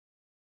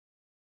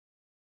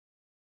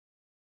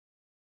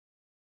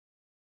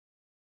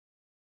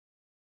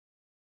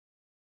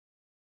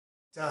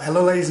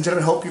Hello ladies and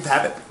gentlemen, hope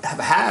have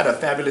had a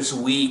fabulous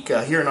week.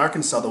 Here in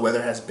Arkansas the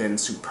weather has been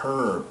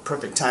superb,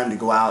 perfect time to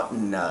go out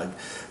and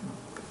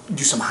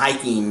do some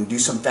hiking, do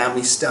some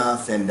family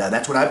stuff, and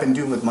that's what I've been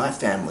doing with my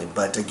family.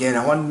 But again,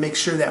 I want to make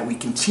sure that we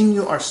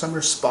continue our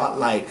summer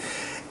spotlight,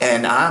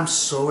 and I'm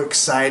so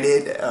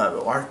excited.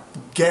 Our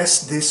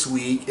guest this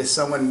week is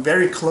someone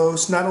very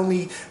close, not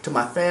only to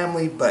my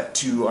family, but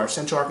to our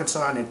Central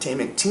Arkansas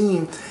Entertainment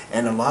team,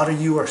 and a lot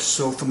of you are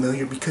so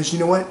familiar because you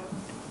know what?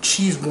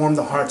 She's warmed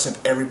the hearts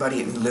of everybody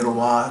in Little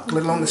Rock,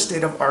 let alone the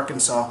state of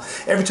Arkansas.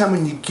 Every time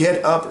when you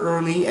get up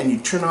early and you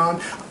turn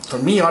on, for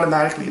me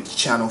automatically it's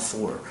Channel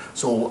 4.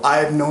 So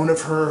I've known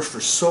of her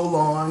for so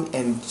long,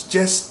 and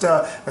just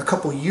a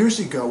couple years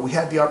ago we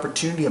had the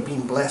opportunity of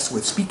being blessed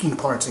with speaking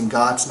parts in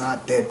God's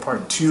Not Dead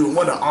Part 2.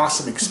 What an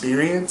awesome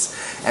experience.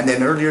 And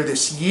then earlier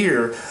this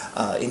year,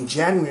 in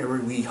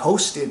January, we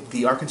hosted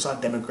the Arkansas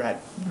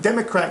Democrat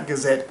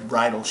Gazette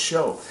Bridal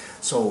Show.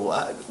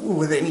 So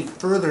with any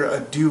further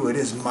ado, it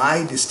is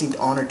my distinct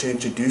honor to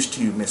introduce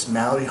to you Miss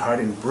Mallory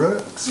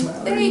Hardin-Brooks.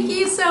 Thank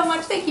you so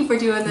much. Thank you for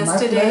doing this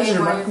today.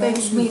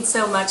 It means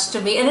so much to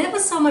me. And it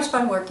was so much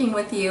fun working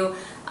with you.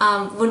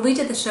 When we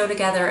did the show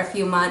together a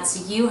few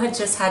months, you had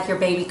just had your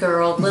baby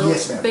girl,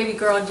 baby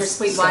girl, and your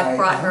sweet wife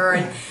brought her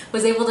and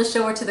was able to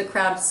show her to the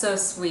crowd. So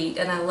sweet.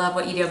 And I love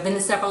what you do. I've been to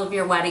several of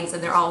your weddings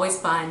and they're always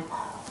fun.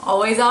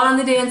 Always out on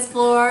the dance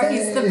floor.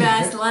 He's the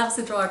best. Love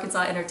Central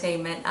Arkansas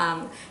Entertainment.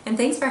 And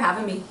thanks for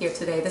having me here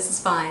today. This is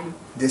fun.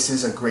 This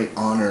is a great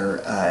honor.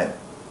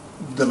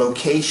 The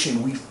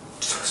location, we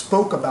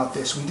spoke about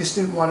this. We just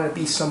didn't want it to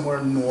be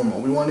somewhere normal.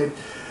 We wanted,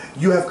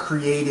 you have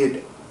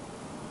created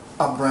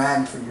a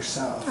brand for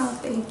yourself. Oh,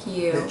 thank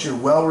you. That you're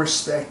well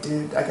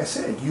respected. Like I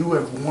said, you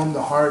have warmed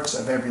the hearts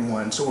of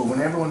everyone. So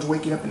when everyone's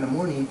waking up in the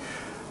morning,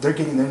 they're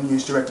getting their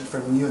news directly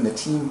from you and the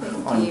team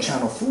on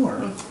Channel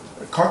 4.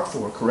 KARK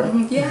 4, correct?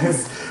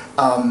 Yes.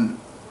 And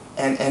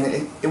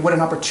what an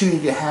opportunity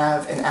to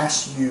have and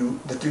ask you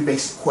the 3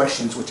 basic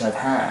questions which I've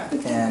had.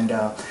 And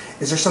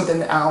is there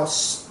something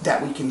else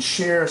that we can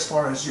share as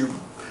far as your,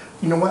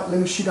 you know what, let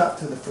me shoot out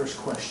to the first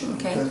question.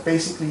 Okay. Because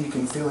basically you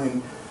can fill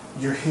in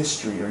your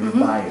history or your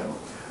bio.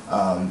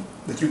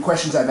 The 3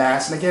 questions I've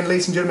asked. And again,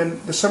 ladies and gentlemen,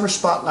 the Summer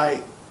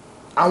Spotlight,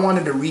 I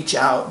wanted to reach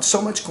out.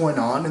 So much going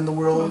on in the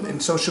world in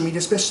social media,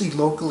 especially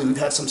locally. We've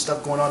had some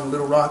stuff going on in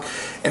Little Rock,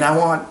 and I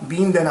want,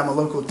 being that I'm a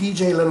local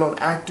DJ, let alone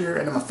actor,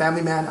 and I'm a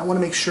family man, I want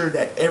to make sure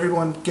that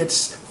everyone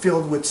gets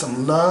filled with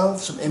some love,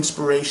 some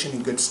inspiration,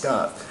 and good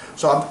stuff.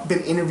 So I've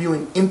been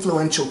interviewing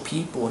influential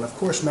people, and of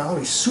course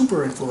Mallory's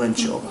super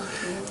influential.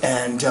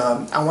 And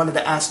I wanted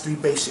to ask 3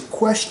 basic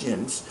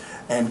questions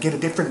and get a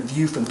different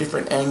view from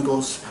different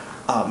angles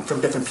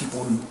from different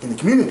people in the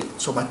community.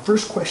 So my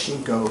first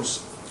question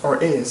goes, or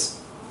is,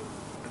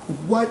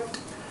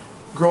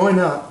 growing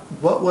up,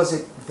 what was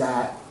it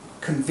that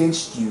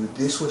convinced you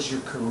this was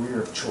your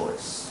career of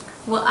choice?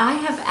 Well, I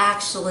have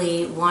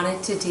actually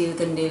wanted to do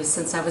the news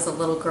since I was a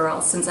little girl,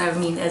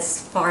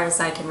 as far as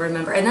I can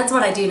remember. And that's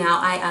what I do now.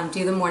 I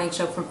do the morning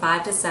show from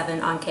 5 to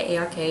 7 on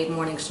KARK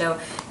morning show,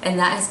 and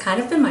that has kind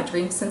of been my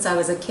dream since I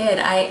was a kid.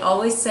 I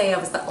always say I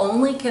was the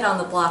only kid on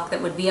the block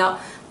that would be out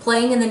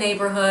playing in the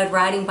neighborhood,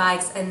 riding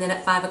bikes, and then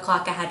at 5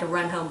 o'clock I had to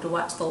run home to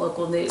watch the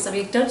local news. I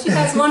mean, don't you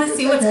guys want to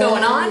see what's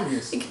going on?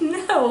 Like,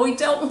 no, we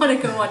don't want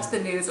to go watch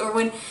the news. Or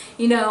when,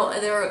 you know,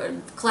 there were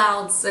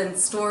clouds and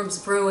storms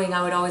brewing,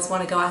 I would always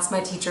want to go ask my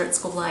teacher at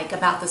school, like,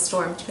 about the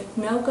storm. She'd be like,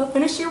 no, go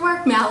finish your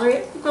work,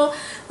 Mallory. Well,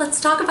 let's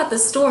talk about the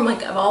storm.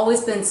 Like, I've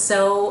always been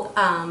so,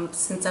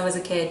 since I was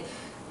a kid,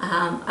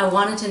 I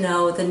wanted to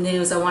know the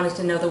news, I wanted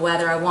to know the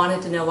weather, I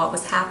wanted to know what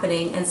was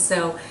happening, and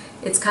so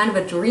it's kind of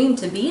a dream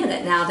to be in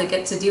it now, to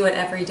get to do it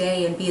every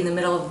day and be in the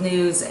middle of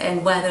news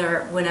and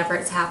weather whenever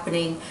it's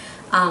happening.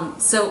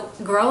 So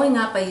growing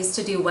up, I used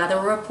to do weather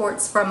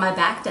reports from my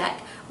back deck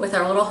with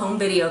our little home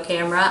video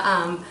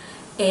camera,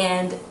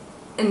 and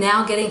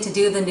now getting to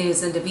do the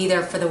news and to be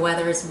there for the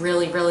weather is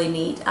really, really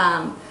neat.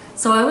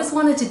 So I always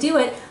wanted to do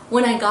it.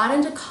 When I got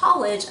into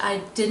college,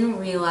 I didn't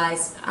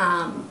realize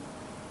I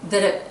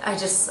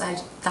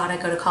thought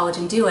I'd go to college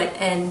and do it,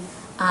 and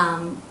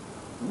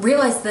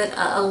realized that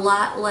a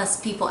lot less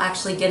people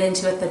actually get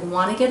into it than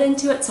want to get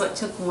into it. So it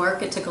took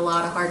work. It took a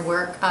lot of hard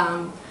work,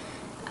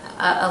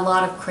 a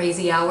lot of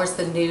crazy hours.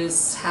 The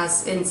news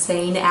has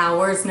insane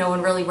hours. No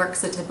one really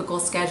works a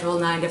typical schedule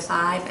 9 to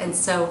 5, and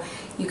so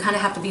you kind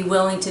of have to be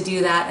willing to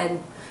do that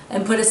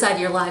and put aside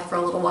your life for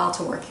a little while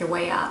to work your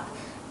way up,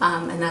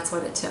 and that's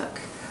what it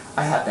took.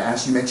 I have to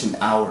ask, you mentioned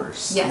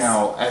hours. Yes.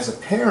 Now, as a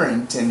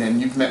parent, and then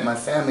you've met my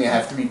family, I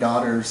have 3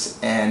 daughters,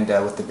 and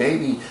with the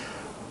baby,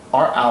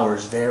 our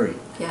hours vary.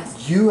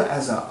 Yes. You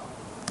as an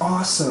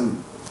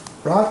awesome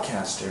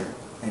broadcaster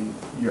and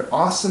your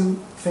awesome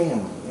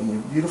family and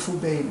your beautiful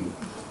baby,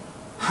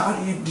 how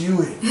do you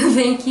do it?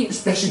 Thank you.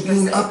 Especially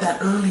being up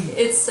that early.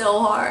 It's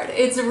so hard.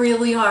 It's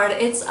really hard.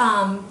 It's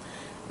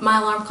my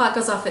alarm clock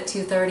goes off at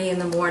 2:30 in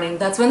the morning.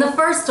 That's when the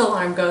first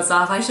alarm goes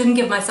off. I shouldn't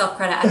give myself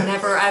credit.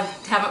 I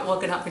haven't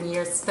woken up in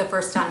years the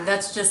first time.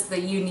 That's just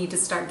that you need to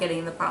start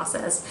getting the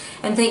process.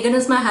 And thank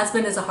goodness my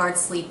husband is a hard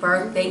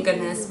sleeper. Thank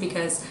goodness,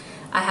 because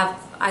I have,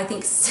 I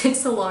think,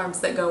 6 alarms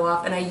that go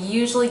off, and I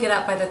usually get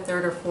up by the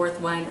 3rd or 4th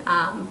one.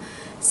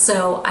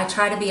 So I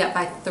try to be up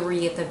by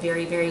 3 at the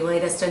very, very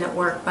latest, and at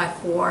work by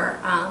 4.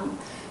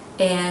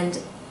 And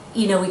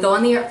you know, we go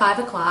on the air at 5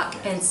 o'clock,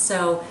 and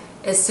so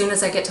as soon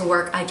as I get to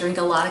work, I drink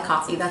a lot of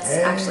coffee. That's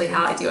actually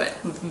how I do it.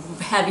 I'm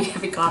a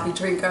heavy coffee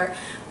drinker.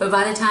 But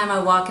by the time I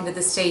walk into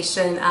the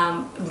station,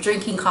 I'm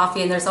drinking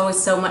coffee, and there's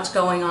always so much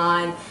going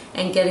on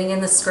and getting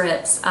in the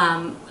scripts.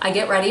 I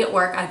get ready at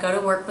work. I go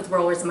to work with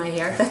rollers in my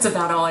hair. That's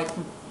about all I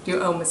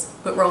do.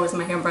 Almost put rollers in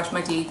my hair and brush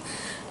my teeth.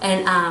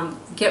 And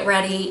get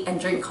ready and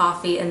drink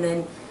coffee, and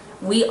then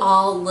we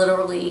all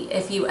literally,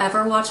 if you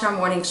ever watch our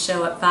morning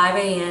show at 5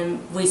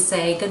 a.m., we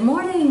say, good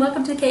morning,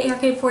 welcome to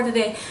KARK for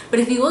today. But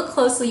if you look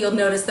closely, you'll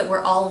notice that we're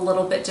all a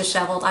little bit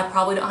disheveled. I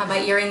probably don't have my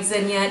earrings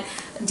in yet.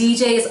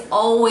 DJ is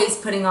always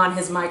putting on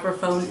his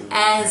microphone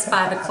as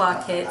 5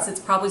 o'clock hits. It's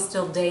probably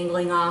still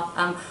dangling off.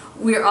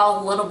 We're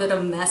all a little bit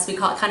of a mess. We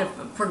call it kind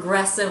of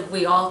progressive.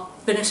 We all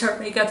finish our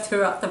makeup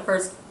throughout the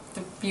first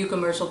few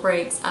commercial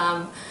breaks.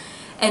 And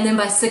then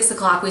by 6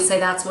 o'clock, we say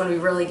that's when we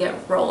really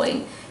get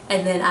rolling.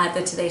 And then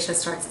the Today Show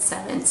starts at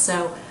 7.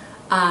 So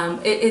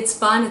it's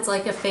fun. It's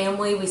like a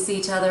family. We see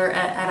each other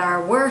at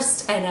our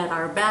worst and at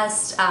our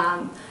best.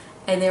 And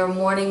there are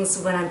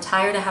mornings when I'm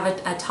tired. I have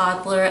a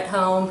toddler at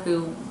home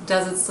who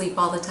doesn't sleep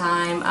all the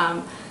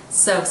time.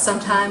 So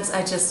sometimes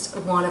I just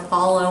want to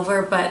fall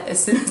over, but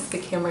as soon as the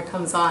camera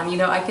comes on, you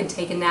know, I can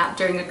take a nap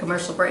during a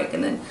commercial break,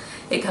 and then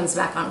it comes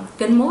back on,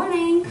 good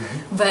morning.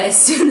 But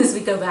as soon as we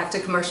go back to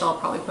commercial, I'll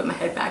probably put my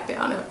head back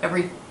down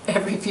every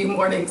few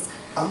mornings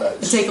and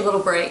take a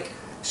little break.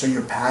 So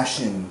your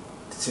passion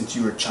since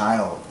you were a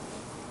child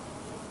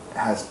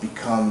has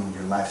become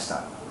your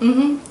lifestyle.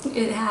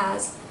 It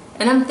has.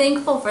 And I'm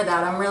thankful for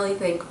that. I'm really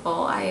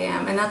thankful. I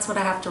am. And that's what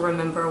I have to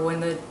remember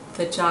when the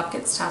job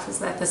gets tough, is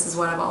that this is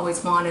what I've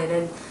always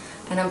wanted,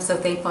 and I'm so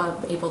thankful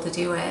I'm able to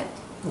do it.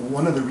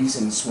 One of the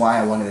reasons why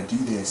I wanted to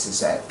do this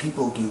is that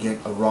people can get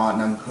a raw and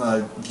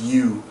unplugged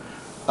view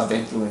of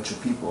influential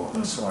people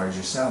as far as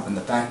yourself, and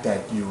the fact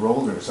that you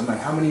rollers. I'm like,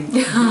 how many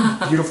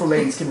beautiful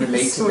ladies can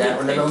relate to that,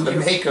 or let alone the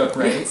makeup,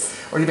 right?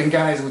 Yes. Or even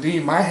guys with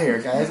my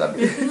hair, guys. I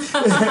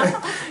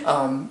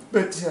mean,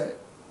 but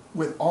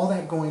with all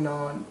that going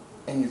on,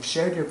 and you've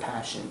shared your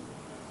passion,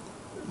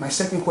 my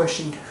second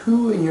question,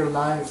 who in your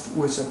life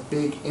was a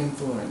big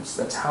influence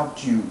that's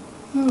helped you,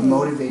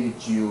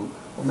 motivated you,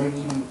 or maybe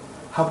even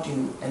helped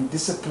you and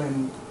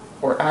disciplined,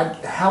 or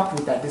helped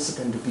with that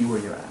discipline to be where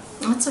you're at?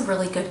 That's a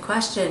really good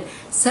question.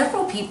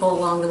 Several people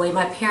along the way.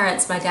 My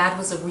parents, my dad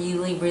was a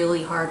really,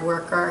 really hard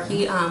worker.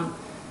 He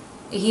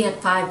had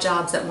 5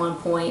 jobs at one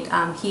point.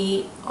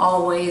 He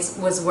always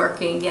was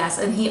working, yes,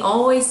 and he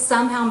always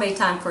somehow made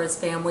time for his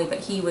family, but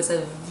he was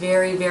a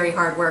very, very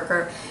hard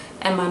worker.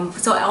 And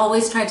so I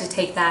always tried to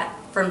take that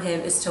from him,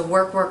 is to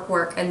work, work,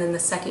 work, and then the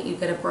second you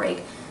get a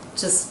break,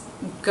 just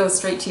go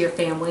straight to your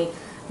family.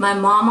 My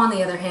mom, on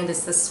the other hand,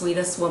 is the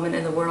sweetest woman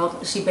in the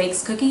world. She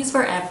bakes cookies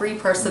for every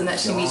person that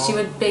she meets. She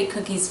would bake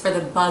cookies for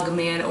the bug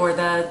man, or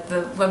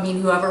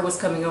whoever was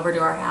coming over to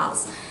our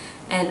house.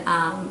 And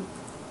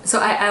so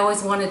I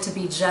always wanted to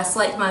be just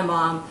like my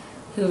mom,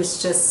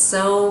 who's just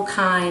so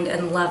kind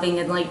and loving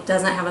and like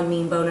doesn't have a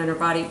mean bone in her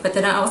body. But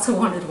then I also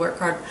wanted to work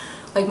hard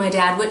like my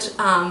dad, which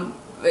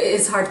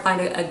is hard to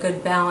find a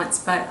good balance.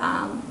 But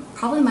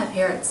probably my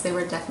parents, they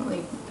were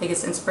definitely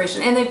biggest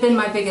inspiration, and they've been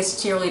my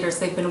biggest cheerleaders.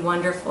 They've been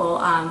wonderful.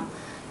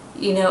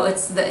 You know,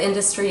 the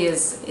industry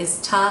is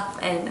tough,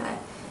 and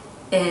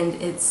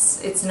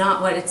it's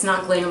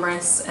not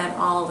glamorous at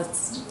all.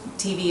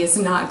 TV is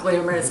not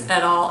glamorous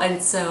at all,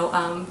 and so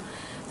I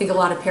think a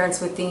lot of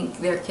parents would think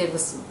their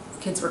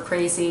kids were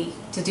crazy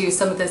to do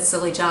some of the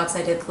silly jobs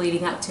I did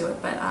leading up to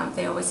it, but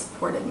they always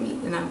supported me,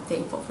 and I'm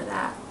thankful for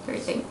that. Very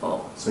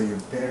thankful. So your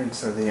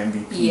parents are the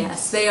MVPs?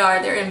 Yes, they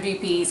are. They're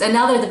MVPs, and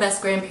now they're the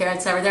best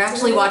grandparents ever. They're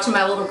actually watching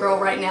my little girl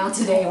right now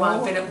today while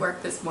I've been at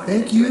work this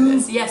morning. Thank you. Doing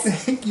this.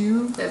 Yes. Thank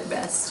you. They're the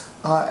best.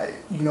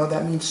 You know,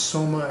 that means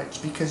so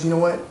much, because you know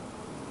what,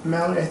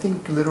 Mallory, I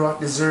think Little Rock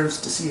deserves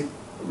to see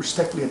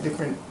respectfully a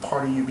different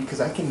part of you,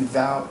 because I can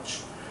vouch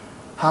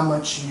how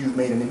much you've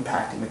made an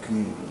impact in the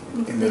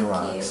community in Little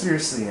Rock.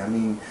 Seriously, I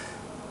mean,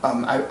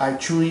 I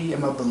truly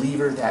am a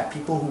believer that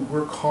people who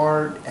work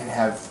hard and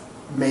have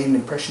made an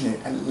impression,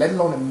 and let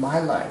alone in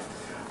my life,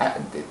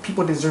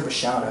 people deserve a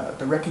shout out.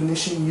 The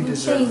recognition, you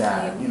deserve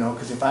that. You know,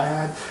 because if I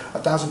had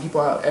 1,000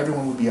 people out,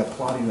 everyone would be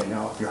applauding right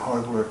now for your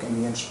hard work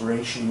and the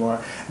inspiration you are.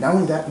 Not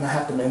only that, and I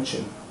have to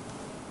mention,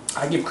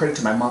 I give credit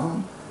to my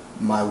mom,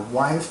 my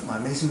wife, my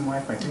amazing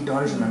wife, my 3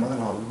 daughters, and my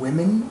mother-in-law.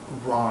 Women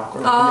rock.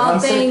 Or like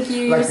Beyonce, thank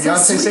you. Like You're Beyonce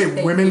so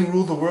say, women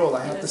rule the world.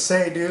 I have to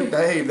say, dude,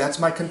 hey, that's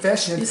my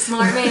confession. You're a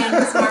smart man.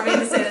 You're a smart man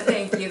to say that.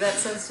 Thank you. That's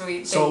so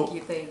sweet.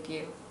 Thank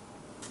you.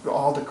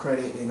 All the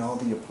credit and all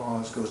the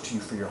applause goes to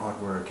you for your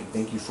hard work, and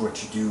thank you for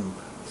what you do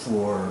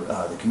for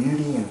the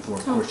community and for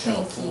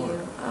Channel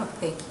 4. Oh,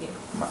 thank you.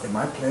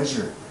 My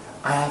pleasure.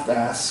 I have to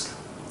ask,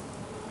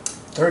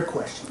 third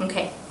question.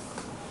 Okay.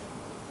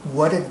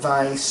 What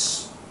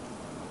advice,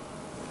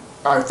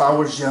 if I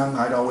was young,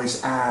 I'd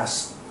always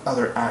ask,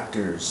 other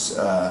actors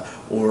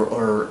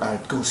or I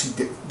go see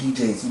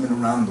DJs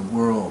even around the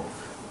world,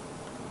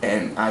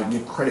 and I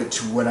give credit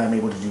to what I'm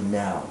able to do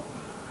now.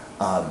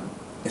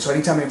 And so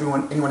anytime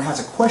anyone has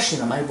a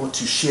question, I'm able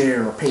to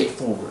share or pay it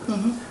forward.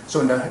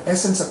 So in the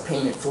essence of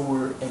paying it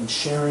forward and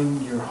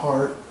sharing your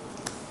heart,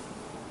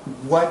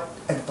 what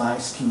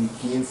advice can you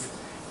give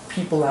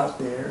people out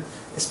there,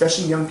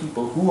 especially young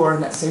people who are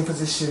in that same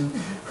position,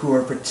 who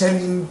are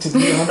pretending to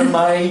be on the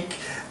mic,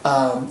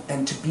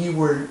 and to be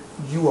where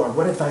you are?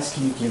 What advice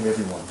can you give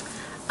everyone?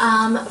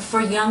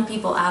 For young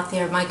people out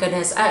there, my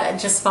goodness,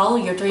 just follow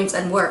your dreams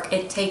and work.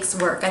 It takes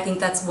work. I think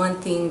that's one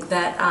thing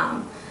that,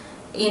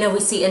 you know, we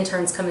see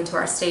interns come into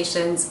our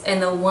stations,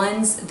 and the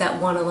ones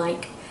that want to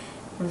like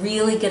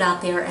really get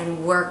out there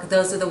and work,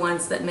 those are the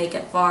ones that make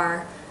it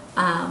far.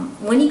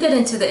 When you get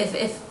into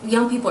if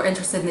young people are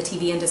interested in the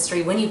TV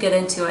industry, when you get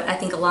into it, I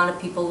think a lot of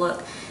people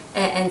look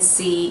and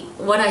see.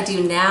 What I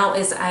do now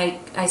is I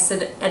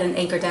sit at an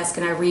anchor desk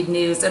and I read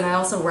news, and I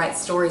also write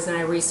stories and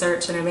I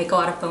research and I make a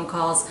lot of phone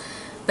calls.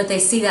 But they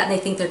see that and they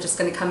think they're just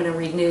going to come in and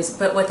read news.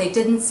 But what they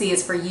didn't see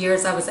is for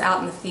years I was out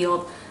in the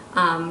field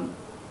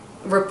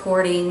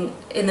reporting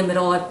in the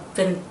middle. I've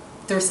been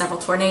through several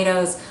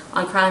tornadoes,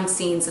 on crime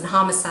scenes and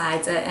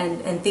homicides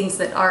and things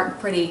that aren't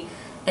pretty.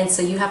 And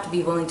so you have to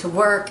be willing to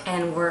work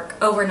and work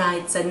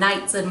overnights and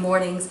nights and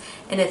mornings.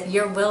 And if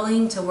you're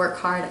willing to work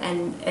hard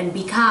and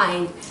be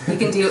kind, you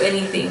can do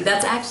anything.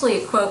 That's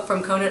actually a quote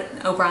from Conan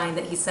O'Brien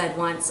that he said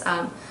once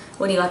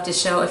when he left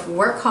his show. If you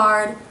work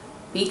hard,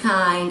 be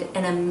kind,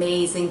 and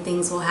amazing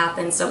things will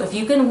happen. So if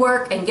you can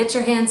work and get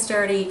your hands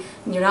dirty,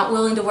 and you're not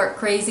willing to work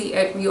crazy,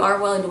 you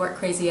are willing to work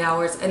crazy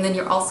hours, and then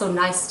you're also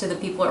nice to the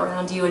people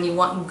around you and you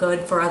want good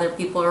for other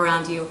people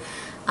around you,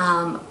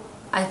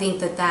 I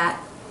think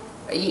that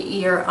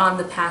you're on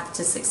the path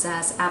to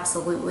success.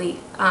 Absolutely.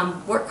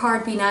 Work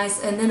hard, be nice,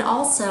 and then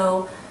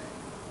also,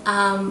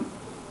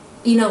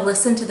 you know,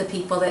 listen to the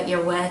people that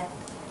you're with.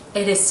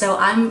 It is so,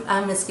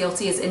 I'm as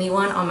guilty as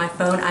anyone on my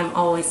phone. I'm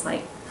always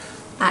like,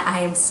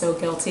 I am so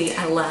guilty.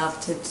 I love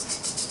to,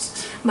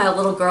 my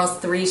little girl's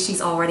 3,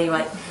 she's already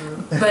like,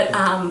 but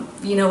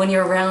you know, when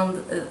you're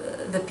around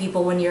the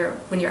people, when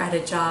you're at a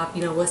job,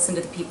 you know, listen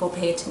to the people,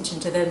 pay attention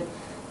to them.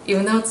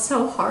 Even though it's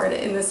so hard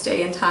in this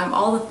day and time,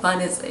 all the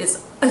fun is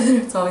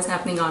it's always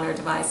happening on our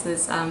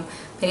devices.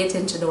 Pay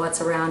attention to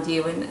what's around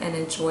you and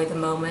enjoy the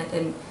moment,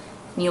 and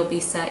you'll be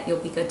set, you'll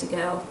be good to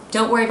go.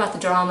 Don't worry about the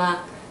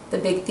drama. The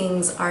big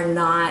things are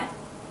not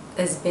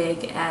as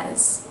big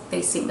as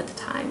they seem at the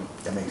time.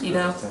 That makes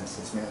perfect sense,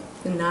 yes, ma'am.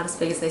 They're not as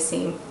big as they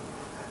seem.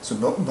 So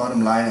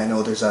bottom line, I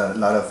know there's a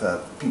lot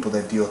of people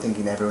that deal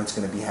thinking everyone's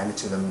going to be handed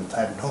to them.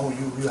 No,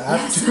 you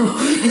have to.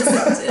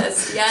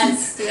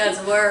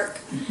 yes, work.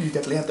 You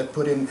definitely have to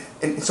put in.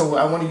 And so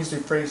I want to use the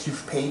phrase,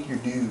 you've paid your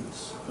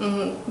dues.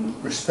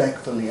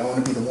 Respectfully, I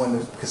want to be the one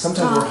because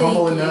sometimes we're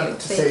humble enough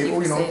to say,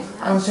 you know,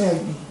 I would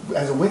say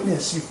as a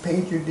witness, you've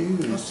paid your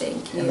dues.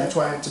 Thank you. And that's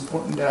why it's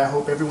important that I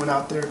hope everyone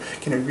out there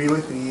can agree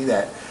with me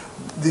that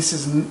this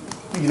is,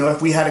 you know,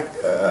 if we had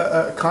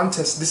a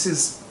contest, this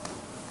is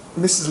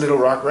Mrs. Little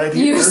Rock right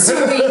here. You're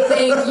sweet,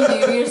 thank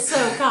you. You're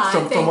so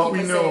kind. From what we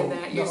for know. saying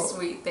that. You're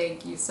sweet,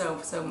 thank you so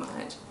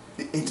much.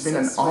 It's been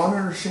an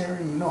honor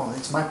sharing. No,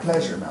 it's my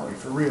pleasure, Mallory,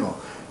 for real.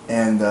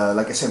 And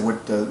like I said,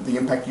 what the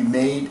impact you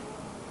made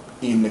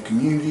in the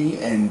community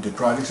and the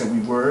projects that we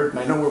worked,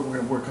 and I know we're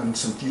going to work on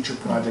some future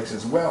projects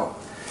as well.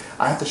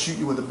 I have to shoot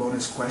you with a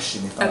bonus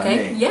question, if I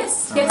may.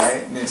 Yes, all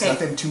right? And it's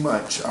nothing too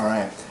much, all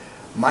right?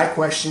 My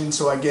question,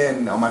 so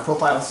again, on my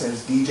profile it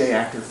says DJ,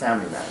 actor,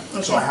 family man.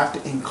 Okay. So I have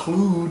to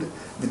include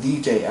the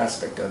DJ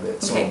aspect of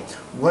it. So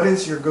what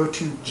is your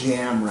go-to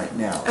jam right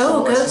now?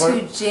 Oh,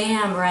 go-to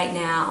jam right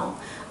now.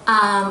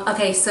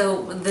 Okay,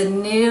 so the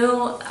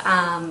new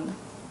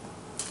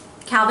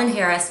Calvin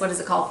Harris, what is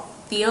it called?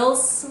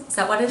 Feels? Is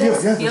that what it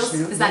is? Feels?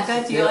 Is that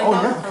good? Do you like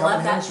that? I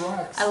love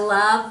that. I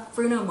love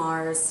Bruno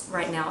Mars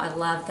right now. I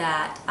love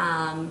that.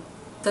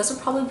 Those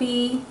would probably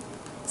be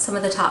some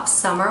of the top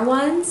summer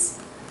ones.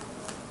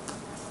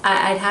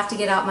 I'd have to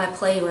get out my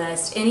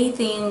playlist.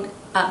 Anything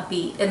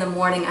upbeat in the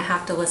morning, I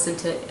have to listen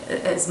to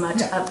as much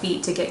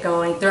upbeat to get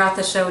going. Throughout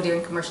the show,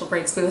 during commercial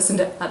breaks, we listen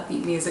to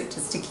upbeat music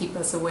just to keep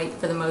us awake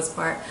for the most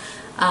part.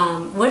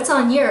 What's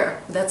on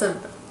your? That's a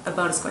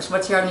bonus question.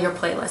 What's on your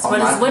playlist?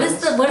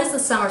 What is the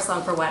summer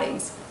song for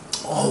weddings?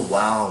 Oh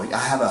wow! I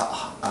have a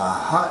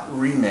hot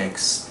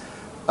remix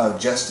of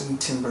Justin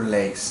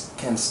Timberlake's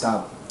 "Can't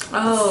Stop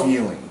the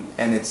Feeling."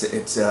 And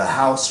it's a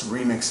house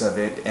remix of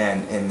it,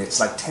 and it's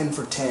like 10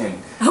 for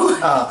 10.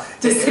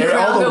 Does the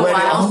crowd go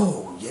wild?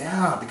 Oh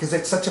yeah, because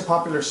it's such a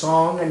popular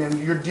song, and then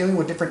you're dealing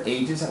with different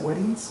ages at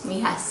weddings.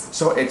 Yes.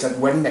 So it's a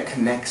wedding that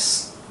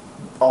connects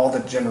all the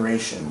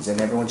generations, and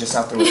everyone's just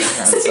out there with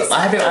their hands up.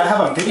 I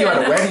have a video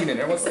at a wedding, and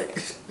everyone's like.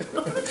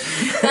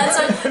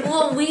 That's what.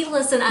 Well, we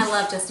listen. I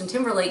love Justin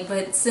Timberlake,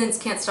 but since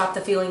 "Can't Stop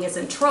the Feeling" is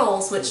in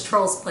Trolls, which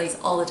Trolls plays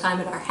all the time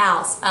at our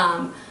house.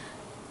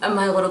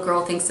 my little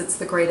girl thinks it's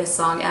the greatest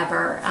song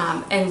ever,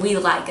 and we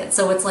like it.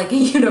 So it's like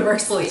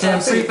universally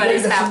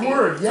everybody's happy.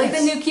 It's like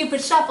the new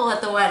Cupid Shuffle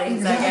at the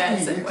weddings, I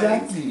guess.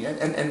 Exactly.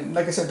 And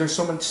like I said, there's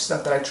so much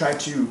stuff that I try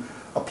to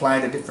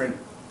apply to different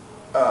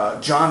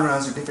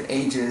genres or different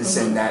ages,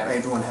 and that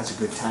everyone has a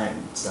good time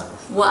and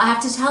stuff. Well, I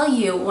have to tell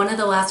you,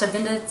 I've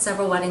been to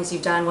several weddings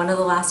you've done. One of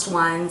the last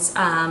ones,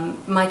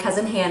 my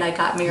cousin Hannah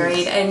got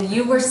married, and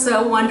you were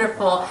so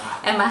wonderful.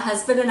 And my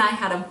husband and I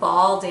had a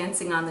ball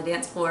dancing on the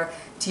dance floor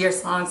to your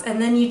songs.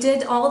 And then you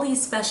did all these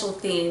special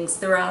things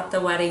throughout the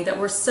wedding that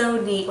were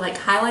so neat, like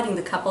highlighting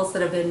the couples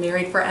that have been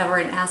married forever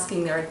and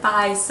asking their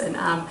advice. And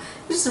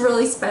it's just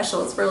really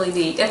special. It's really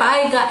neat. If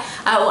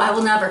I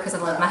will never, because I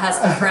love my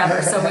husband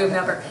forever, so we've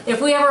never.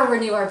 If we ever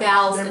renew our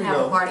vows and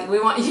have a party,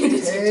 we want you to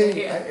do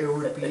it. It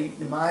would be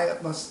my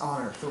utmost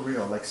honor, for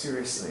real, like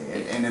seriously.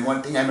 And then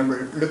one thing I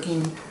remember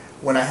looking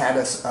when I had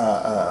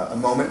a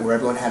moment where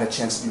everyone had a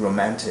chance to be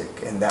romantic,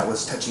 and that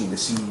was touching to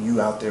see you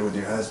out there with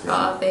your husband.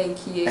 Oh,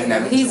 thank you.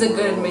 He's a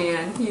good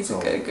man. He's a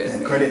good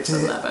man. Credit to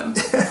him. Love him.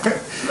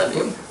 Love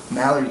you.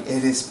 Mallory,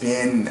 it has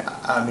been,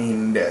 I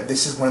mean,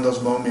 this is one of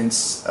those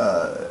moments,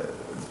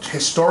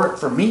 historic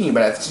for me,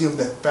 but I feel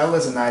the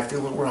fellas and I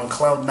feel that we're on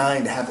cloud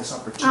 9 to have this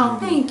opportunity. Oh,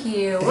 thank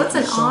you. It's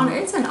an honor.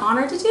 It's an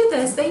honor to do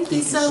this. Thank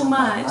you so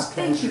much.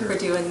 Thank you for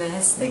doing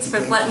this. Thanks for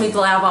letting me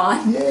blab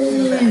on.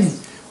 Yay!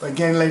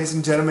 Again, ladies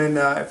and gentlemen,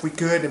 if we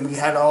could, and we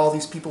had all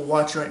these people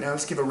watch right now,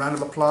 let's give a round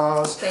of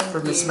applause for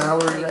Miss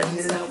Mallory right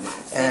here. So much.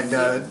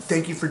 And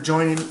thank you for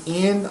joining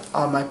in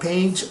on my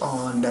page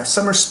on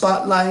Summer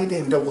Spotlight,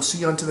 and we'll see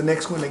you on to the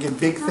next one. Again,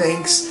 big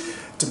thanks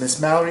to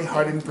Miss Mallory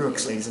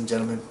Hardin-Brooks, ladies and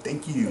gentlemen.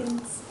 Thank you.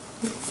 Thanks.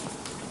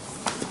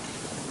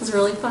 It was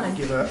really fun.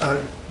 Give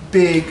a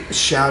big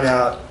shout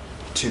out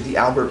to the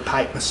Albert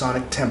Pike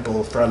Masonic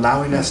Temple for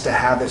allowing us to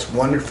have this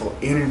wonderful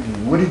interview.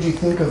 What did you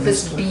think of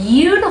this? It's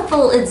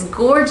beautiful. It's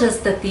gorgeous.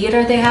 The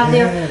theater they have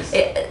there.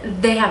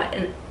 They have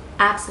an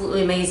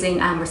absolutely amazing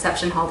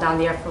reception hall down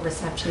there for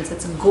receptions.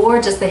 It's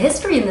gorgeous. The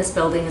history in this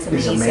building is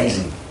amazing. It's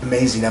amazing.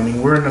 Amazing. I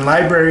mean, we're in a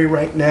library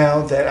right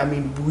now that, I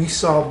mean, we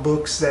saw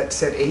books that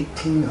said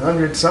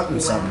 1800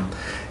 something something.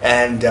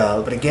 And,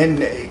 but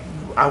again,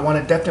 I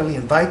want to definitely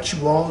invite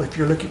you all, if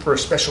you're looking for a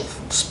special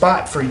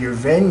spot for your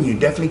venue,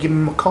 definitely give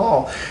them a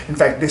call. In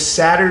fact, this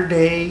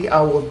Saturday I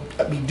will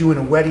be doing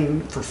a wedding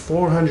for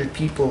 400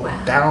 people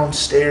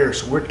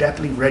downstairs. So we're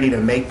definitely ready to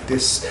make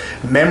this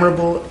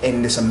memorable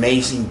in this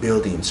amazing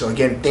building. So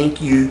again,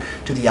 thank you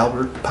to the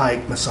Albert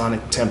Pike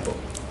Masonic Temple.